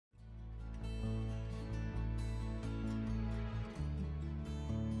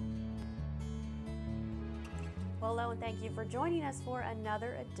Well, hello, and thank you for joining us for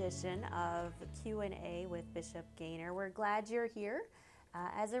another edition of Q&A with Bishop Gaynor. We're glad you're here.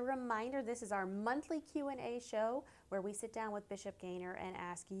 As a reminder, this is our monthly Q&A show where we sit down with Bishop Gaynor and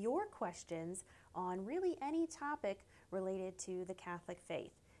ask your questions on really any topic related to the Catholic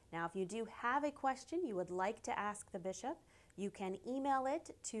faith. Now, if you do have a question you would like to ask the bishop, you can email it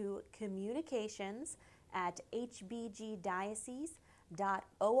to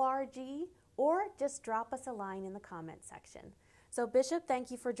communications@hbgdiocese.org, or just drop us a line in the comment section. So, Bishop, thank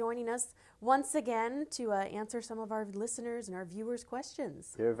you for joining us once again to answer some of our listeners' and our viewers'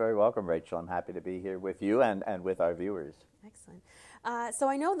 questions. You're very welcome, Rachel. I'm happy to be here with you and with our viewers. Excellent. So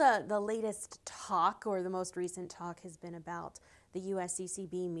I know the latest talk, or the most recent talk, has been about the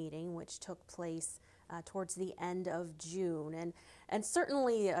USCCB meeting, which took place towards the end of June. And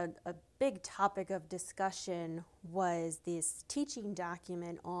certainly a big topic of discussion was this teaching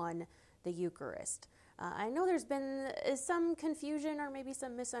document on the Eucharist. I know there's been some confusion or maybe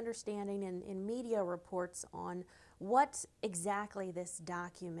some misunderstanding in media reports on what exactly this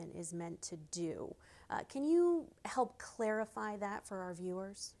document is meant to do. Can you help clarify that for our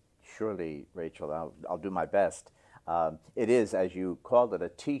viewers? Surely, Rachel, I'll do my best. It is, as you called it, a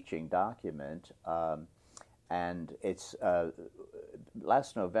teaching document, and it's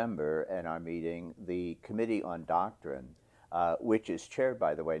last November in our meeting, the Committee on Doctrine, which is chaired,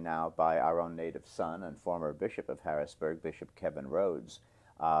 by the way, now by our own native son and former Bishop of Harrisburg, Bishop Kevin Rhodes.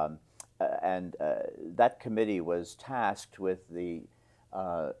 That committee was tasked with the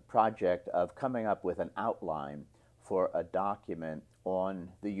project of coming up with an outline for a document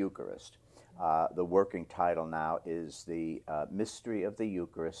on the Eucharist. The working title now is The Mystery of the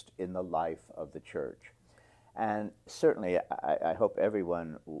Eucharist in the Life of the Church. And certainly, I hope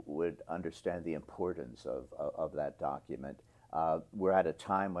everyone would understand the importance of that document. We're at a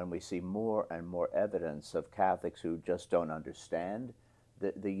time when we see more and more evidence of Catholics who just don't understand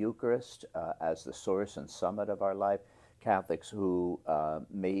the Eucharist as the source and summit of our life. Catholics who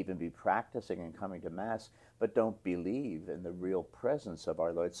may even be practicing and coming to Mass, but don't believe in the real presence of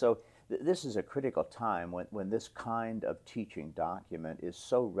our Lord. So this is a critical time when this kind of teaching document is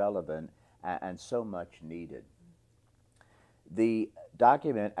so relevant and so much needed. The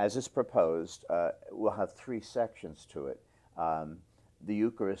document, as is proposed, will have three sections to it. The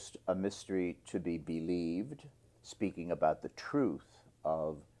Eucharist, a mystery to be believed, speaking about the truth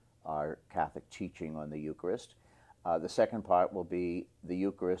of our Catholic teaching on the Eucharist. The second part will be the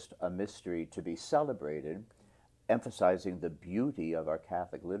Eucharist, a mystery to be celebrated, emphasizing the beauty of our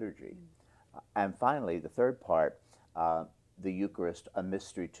Catholic liturgy. And finally, the third part, the Eucharist, a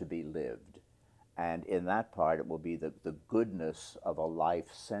mystery to be lived. And in that part, it will be the goodness of a life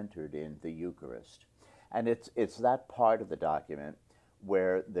centered in the Eucharist. And it's that part of the document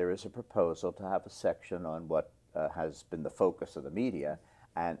where there is a proposal to have a section on what has been the focus of the media,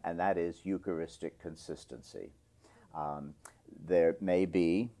 and that is Eucharistic consistency. There may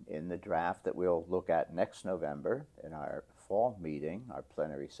be, in the draft that we'll look at next November in our fall meeting, our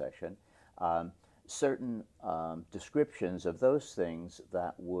plenary session, certain descriptions of those things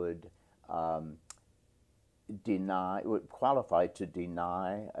that would qualify to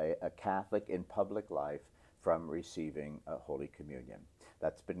deny a Catholic in public life from receiving Holy Communion.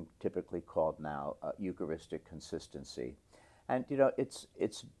 That's been typically called now Eucharistic consistency. And you know, it's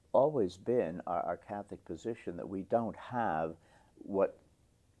always been our Catholic position that we don't have what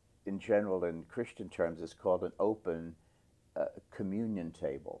in general in Christian terms is called an open communion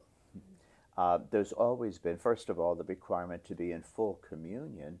table. There's always been, first of all, the requirement to be in full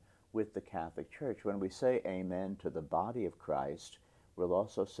communion with the Catholic Church. When we say amen to the body of Christ, we're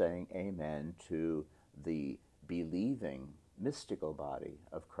also saying amen to the believing mystical body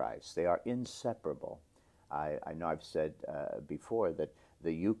of Christ. They are inseparable. I know I've said before that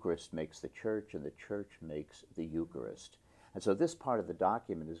the Eucharist makes the Church and the Church makes the Eucharist. And so this part of the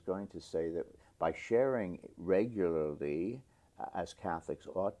document is going to say that by sharing regularly, as Catholics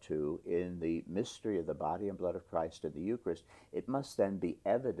ought to, in the mystery of the body and blood of Christ in the Eucharist, it must then be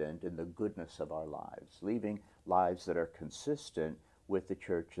evident in the goodness of our lives, leading lives that are consistent with the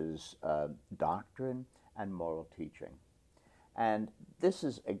Church's doctrine and moral teaching. And this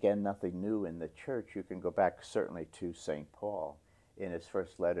is, again, nothing new in the Church. You can go back certainly to St. Paul in his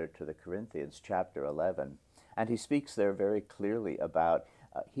first letter to the Corinthians, chapter 11. And he speaks there very clearly about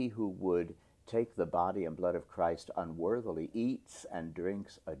he who would take the body and blood of Christ unworthily eats and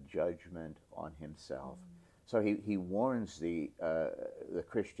drinks a judgment on himself. So he warns the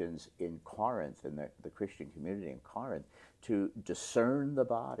Christians in Corinth, in the Christian community in Corinth, to discern the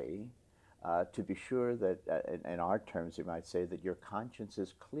body, to be sure that, in our terms, you might say, that your conscience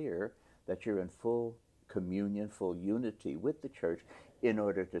is clear, that you're in full communionful unity with the church in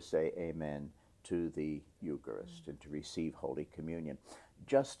order to say amen to the Eucharist and to receive Holy Communion.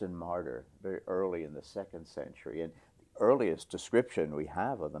 Justin Martyr, very early in the 2nd century, and the earliest description we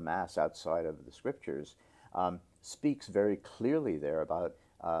have of the Mass outside of the Scriptures, speaks very clearly there about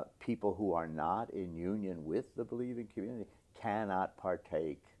people who are not in union with the believing community cannot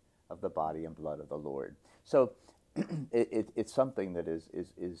partake of the body and blood of the Lord. So it's something that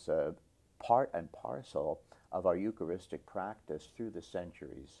is part and parcel of our Eucharistic practice through the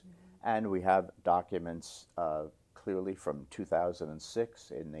centuries. And we have documents clearly from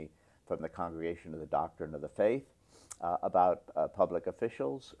 2006 from the Congregation of the Doctrine of the Faith about public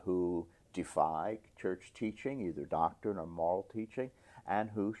officials who defy church teaching, either doctrine or moral teaching, and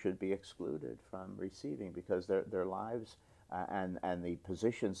who should be excluded from receiving because their lives and the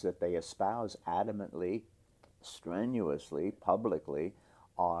positions that they espouse adamantly, strenuously, publicly,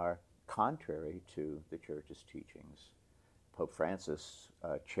 are contrary to the Church's teachings. Pope Francis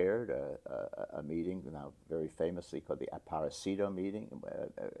chaired a meeting, now very famously called the Aparecido meeting,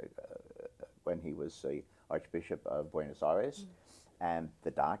 when he was the Archbishop of Buenos Aires. And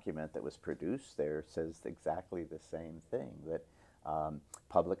the document that was produced there says exactly the same thing, that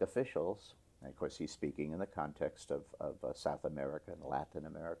public officials, and of course he's speaking in the context of South America and Latin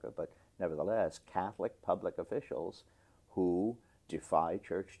America, but nevertheless, Catholic public officials who defy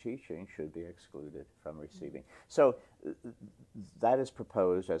church teaching should be excluded from receiving. So that is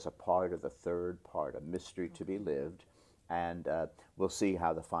proposed as a part of the third part, a mystery to be lived, and we'll see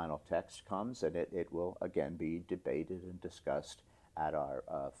how the final text comes, and it will again be debated and discussed at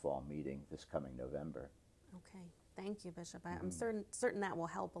our fall meeting this coming November. Okay, thank you, Bishop. I'm certain that will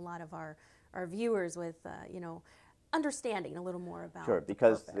help a lot of our viewers with, understanding a little more about Sure,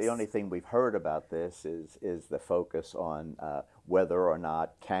 because the only thing we've heard about this is the focus on whether or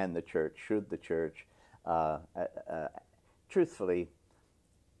not can the church, should the church. Truthfully,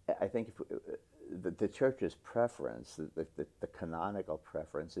 I think the church's preference, the canonical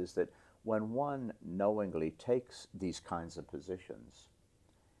preference, is that when one knowingly takes these kinds of positions,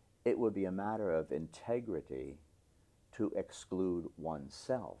 it would be a matter of integrity to exclude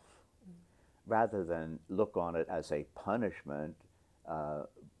oneself, rather than look on it as a punishment,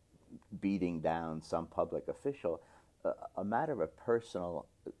 beating down some public official. A matter of personal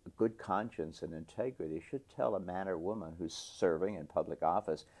good conscience and integrity should tell a man or woman who's serving in public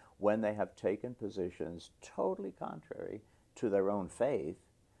office, when they have taken positions totally contrary to their own faith,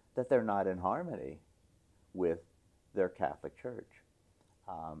 that they're not in harmony with their Catholic Church.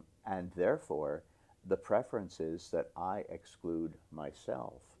 And therefore, the preference is that I exclude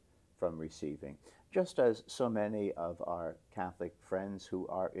myself from receiving, just as so many of our Catholic friends who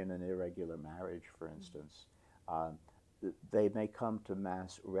are in an irregular marriage, for instance, they may come to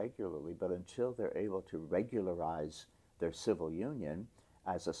Mass regularly, but until they're able to regularize their civil union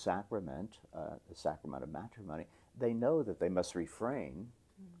as a sacrament, the sacrament of matrimony, they know that they must refrain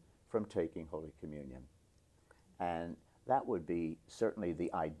from taking Holy Communion. And that would be certainly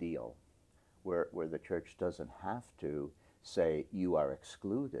the ideal, where the Church doesn't have to say you are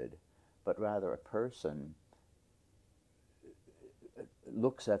excluded, but rather a person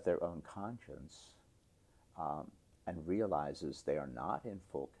looks at their own conscience and realizes they are not in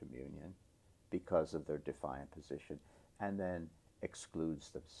full communion because of their defiant position, and then excludes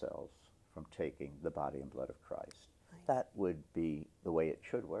themselves from taking the body and blood of Christ. Right. That would be the way it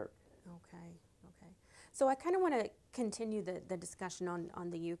should work. Okay, okay. So I kind of want to continue the discussion on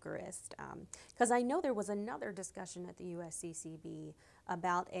the Eucharist, because I know there was another discussion at the USCCB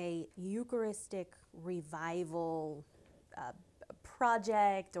about a Eucharistic revival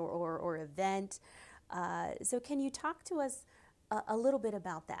project or event. So can you talk to us a little bit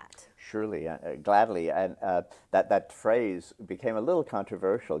about that? Surely, gladly. And that phrase became a little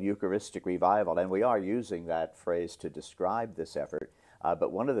controversial, Eucharistic revival, and we are using that phrase to describe this effort.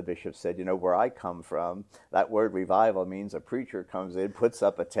 But one of the bishops said, where I come from, that word revival means a preacher comes in, puts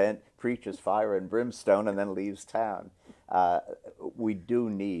up a tent, preaches fire and brimstone, and then leaves town. We do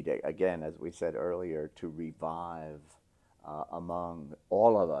need, again, as we said earlier, to revive among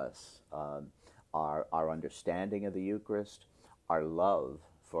all of us our understanding of the Eucharist, our love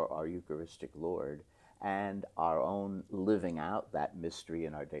for our Eucharistic Lord, and our own living out that mystery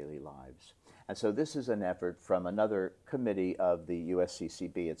in our daily lives. And so this is an effort from another committee of the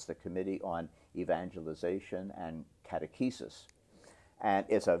USCCB. It's the Committee on Evangelization and Catechesis. And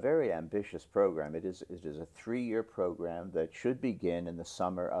it's a very ambitious program. It is a 3-year program that should begin in the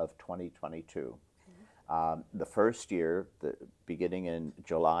summer of 2022. The first year, beginning in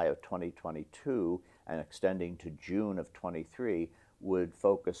July of 2022 and extending to June of 23, would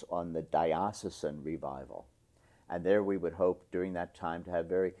focus on the diocesan revival. And there we would hope during that time to have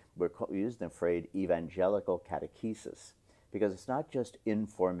we use the phrase evangelical catechesis, because it's not just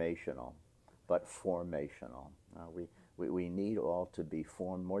informational, but formational. We need all to be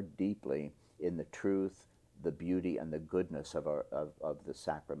formed more deeply in the truth, the beauty, and the goodness of the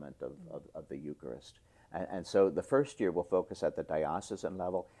sacrament of the Eucharist. And so the first year we'll focus at the diocesan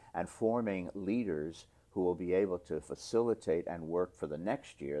level and forming leaders who will be able to facilitate and work for the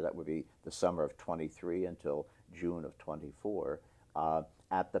next year. That would be the summer of 23 until June of 24,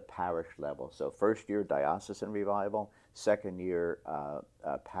 at the parish level. So first year diocesan revival, second year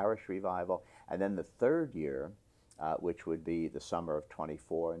parish revival, and then the third year, which would be the summer of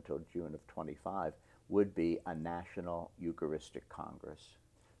 24 until June of 25, would be a national Eucharistic Congress.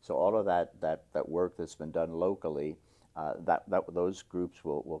 So all of that work that's been done locally, those groups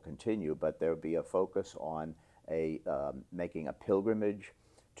will continue, but there will be a focus on making a pilgrimage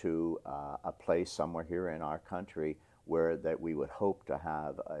to a place somewhere here in our country where that we would hope to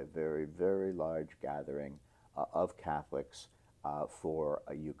have a very, very large gathering of Catholics for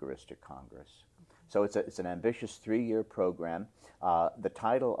a Eucharistic Congress. So it's an ambitious 3-year program. The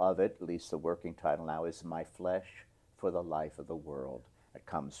title of it, at least the working title now, is My Flesh for the Life of the World. It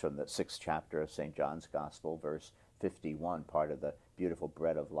comes from the 6th chapter of St. John's Gospel, verse 51, part of the beautiful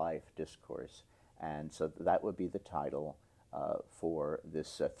Bread of Life discourse. And so that would be the title for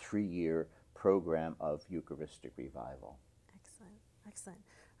this 3-year program of Eucharistic revival. Excellent, excellent.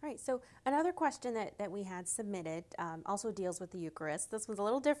 All right, so another question that we had submitted also deals with the Eucharist. This one's a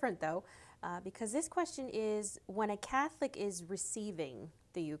little different, though, because this question is, when a Catholic is receiving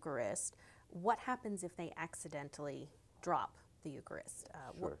the Eucharist, what happens if they accidentally drop the Eucharist?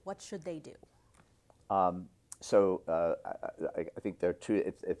 Sure. What should they do? So I think there are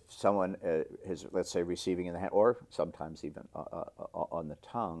two. If someone is, let's say, receiving in the hand, or sometimes even on the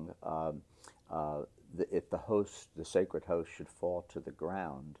tongue, if the host, the sacred host, should fall to the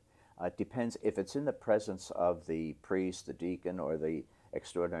ground, it depends. If it's in the presence of the priest, the deacon, or the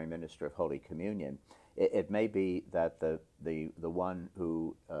extraordinary minister of Holy Communion, it may be that the one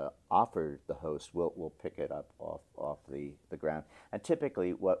who offered the host will pick it up off the ground. And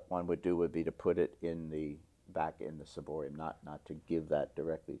typically, what one would do would be to put it back in the ciborium, not to give that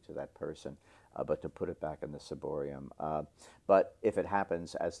directly to that person, but to put it back in the ciborium. But if it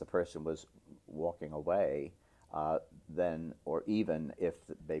happens as the person was walking away, then, or even if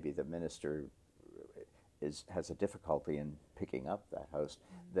maybe the minister has a difficulty in picking up that host,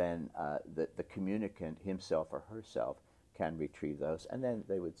 then the communicant himself or herself can retrieve those, and then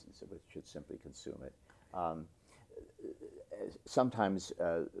they should simply consume it. Sometimes,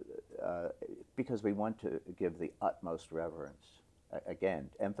 because we want to give the utmost reverence, again,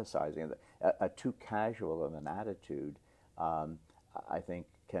 emphasizing that a too casual of an attitude, I think,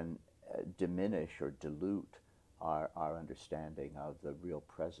 can diminish or dilute our understanding of the real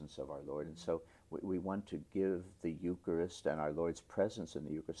presence of our Lord. And so we want to give the Eucharist and our Lord's presence in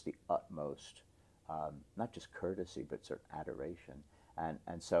the Eucharist the utmost, not just courtesy, but sort of adoration.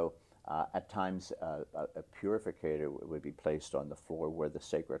 And so at times a purificator would be placed on the floor where the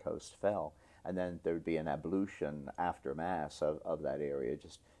sacred host fell, and then there would be an ablution after Mass of that area,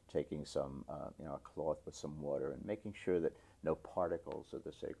 just taking some, a cloth with some water and making sure that no particles of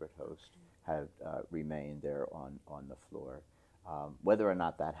the sacred host have remained there on the floor. Whether or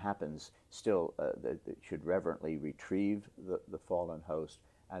not that happens, still it should reverently retrieve the fallen host,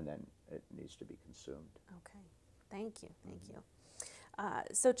 and then it needs to be consumed. Okay, thank you, thank you.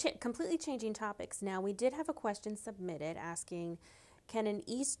 So completely changing topics now, we did have a question submitted asking, can an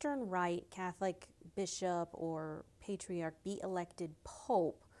Eastern Rite Catholic bishop or patriarch be elected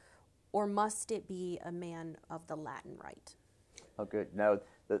pope, or must it be a man of the Latin Rite? Oh, good. Now,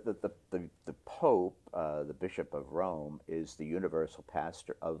 the Pope, the Bishop of Rome, is the universal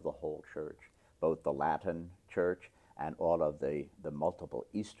pastor of the whole church, both the Latin Church and all of the multiple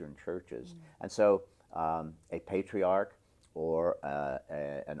Eastern churches. And so a patriarch or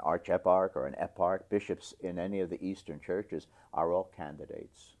an archeparch or an eparch, bishops in any of the Eastern churches, are all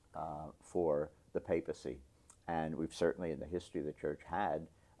candidates for the papacy. And we've certainly in the history of the church had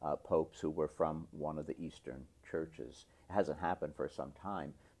popes who were from one of the Eastern churches. It hasn't happened for some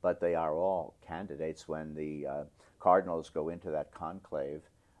time, but they are all candidates when the cardinals go into that conclave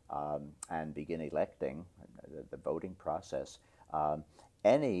and begin electing the voting process.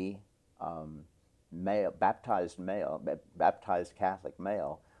 Any baptized Catholic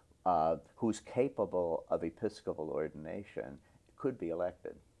male who's capable of episcopal ordination could be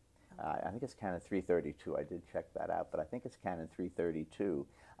elected. I think it's Canon 332. I did check that out, but I think it's Canon 332.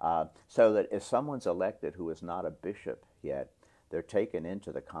 So that if someone's elected who is not a bishop yet, they're taken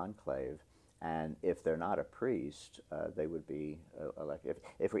into the conclave, and if they're not a priest, they would be elected.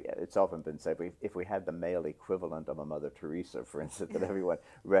 If we, it's often been said, if we had the male equivalent of a Mother Teresa, for instance, that everyone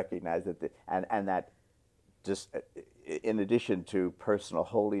recognized that, and that just in addition to personal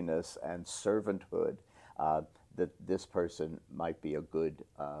holiness and servanthood, that this person might be a good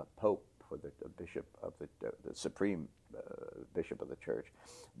pope for the bishop of the supreme bishop of the church,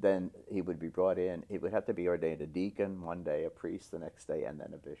 then he would be brought in. He would have to be ordained a deacon one day, a priest the next day, and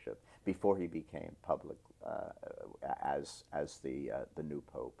then a bishop before he became public as the new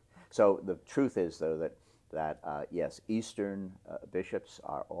pope. So the truth is, though, that yes, Eastern bishops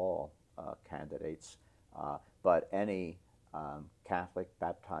are all candidates, but any Catholic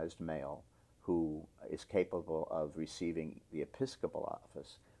baptized male who is capable of receiving the episcopal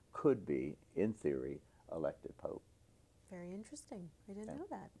office could be, in theory, elected pope. Very interesting. I didn't know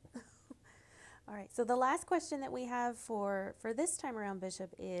that. All right. So the last question that we have for this time around,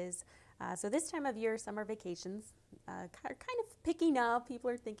 Bishop, is so this time of year, summer vacations are kind of picking up. People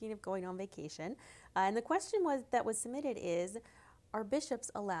are thinking of going on vacation. And the question that was submitted is, are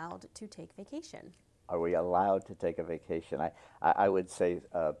bishops allowed to take vacation? Are we allowed to take a vacation? I would say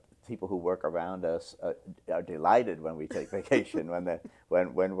people who work around us are delighted when we take vacation, when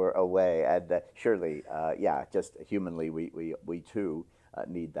we're away. And surely, yeah, just humanly, we too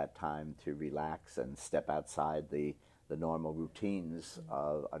need that time to relax and step outside the normal routines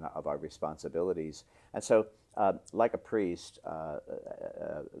of our responsibilities. And so, like a priest,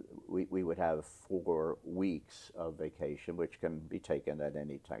 we would have 4 weeks of vacation, which can be taken at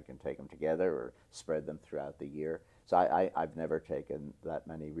any time. Can take them together or spread them throughout the year. So I've never taken that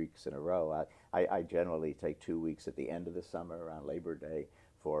many weeks in a row. I generally take 2 weeks at the end of the summer around Labor Day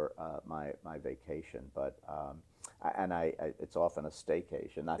for my vacation. But it's often a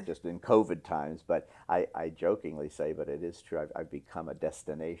staycation, not just in COVID times, but I jokingly say, but it is true, I've become a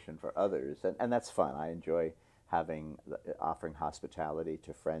destination for others, and that's fun. I enjoy offering hospitality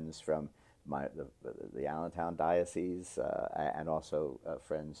to friends from the Allentown Diocese, and also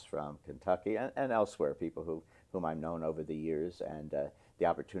friends from Kentucky and elsewhere, people whom I've known over the years, and the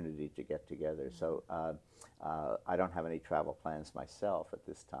opportunity to get together. So I don't have any travel plans myself at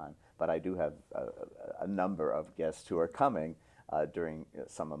this time, but I do have a number of guests who are coming during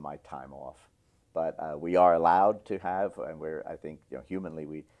some of my time off. But we are allowed to have, and I think, humanly,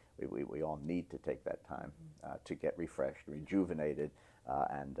 we all need to take that time to get refreshed, rejuvenated,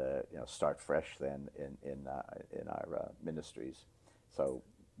 and start fresh then in our ministries. So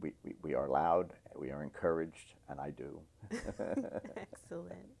we are allowed, we are encouraged, and I do.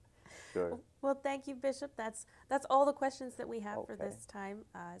 Excellent. Sure. Well, thank you, Bishop. That's all the questions that we have for this time.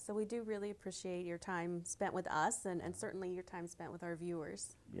 So we do really appreciate your time spent with us, and certainly your time spent with our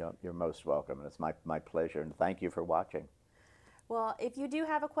viewers. You're most welcome, and it's my pleasure, and thank you for watching. Well, if you do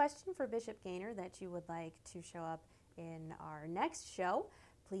have a question for Bishop Gaynor that you would like to show up in our next show,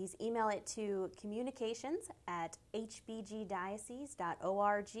 please email it to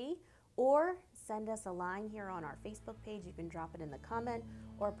communications@hbgdiocese.org, or send us a line here on our Facebook page. You can drop it in the comment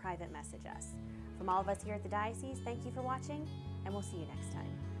or private message us. From all of us here at the Diocese, thank you for watching, and we'll see you next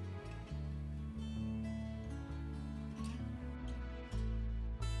time.